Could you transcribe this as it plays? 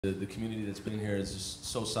The community that's been here is just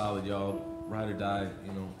so solid, y'all. Ride or die,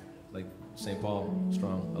 you know, like St. Paul,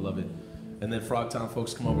 strong. I love it. And then Frogtown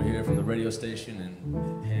folks come over here from the radio station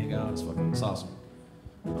and hang out. It's awesome.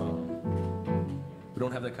 We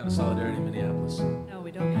don't have that kind of solidarity in Minneapolis. No, we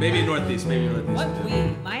don't. Maybe Northeast, maybe Northeast.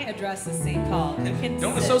 What my address is St. Paul. You can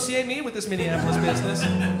don't associate me with this Minneapolis business.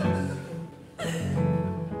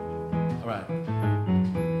 All right.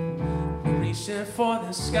 Reaching for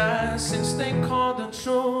the sky since they called the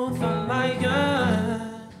truth a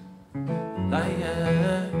liar,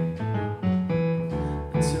 liar.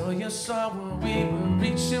 Until you saw where we were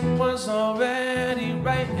reaching was already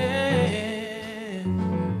right here,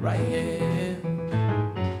 right here.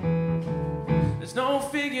 There's no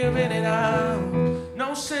figuring it out,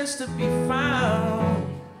 no sense to be found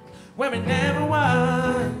where it never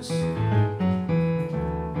was.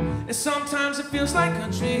 And sometimes it feels like a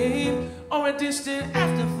dream or a distant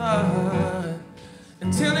afterthought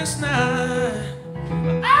until it's not.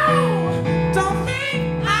 Oh, don't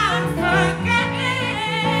think I'm forgetting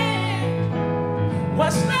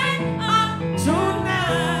what's led up to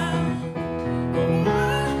now.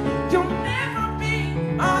 Oh, you'll never be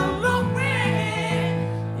alone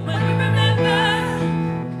when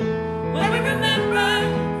we remember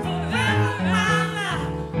forever our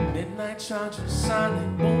love. Midnight charges,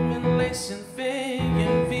 silent booming, lacing VH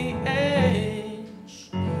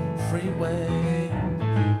freeway.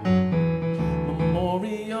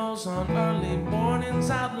 Memorials on early mornings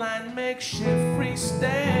outline makeshift free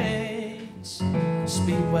states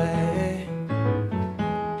speedway.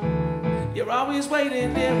 You're always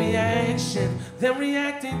waiting in reaction, then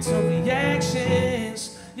reacting to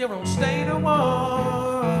reactions. Your own state of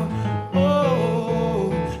war.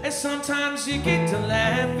 Oh, and sometimes you get to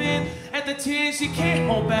laughing at the tears you can't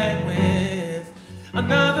hold back with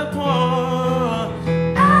another pour.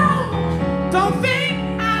 Oh, don't think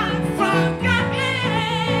I'm forgotten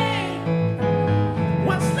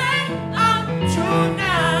what's led up to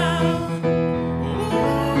now.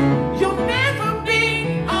 Ooh, you'll never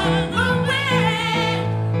be unaware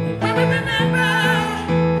when we remember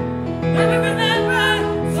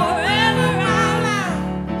forever our love.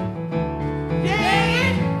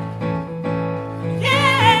 Yeah,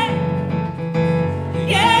 yeah,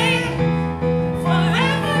 yeah.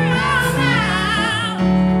 Forever our love.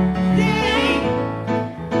 Yeah,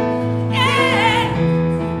 yeah,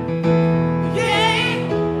 yeah.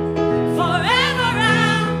 Forever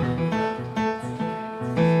our.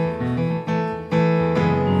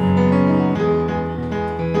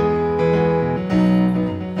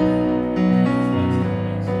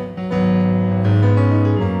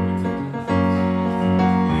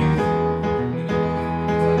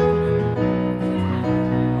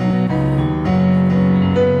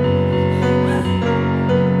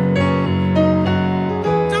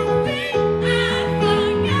 Don't think I'm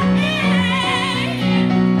forgetting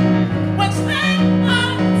what's led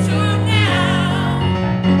up to now.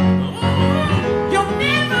 You'll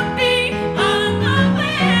never be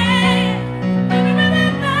unaware when we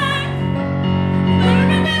remember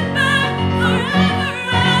forever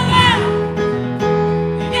our love.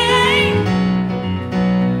 Yeah,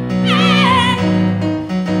 yeah,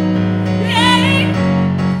 yeah.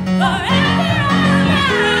 Forever our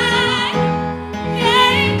love.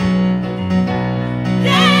 Yeah,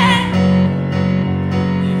 yeah,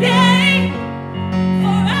 yeah.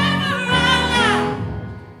 Forever our love.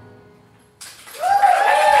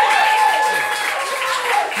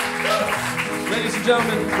 Ladies and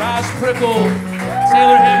gentlemen, Prickel,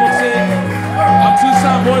 Taylor Hamilton, I'm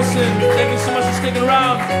Toussaint Morrison. Thank you so much for sticking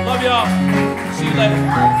around. Love y'all. See you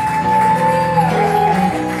later.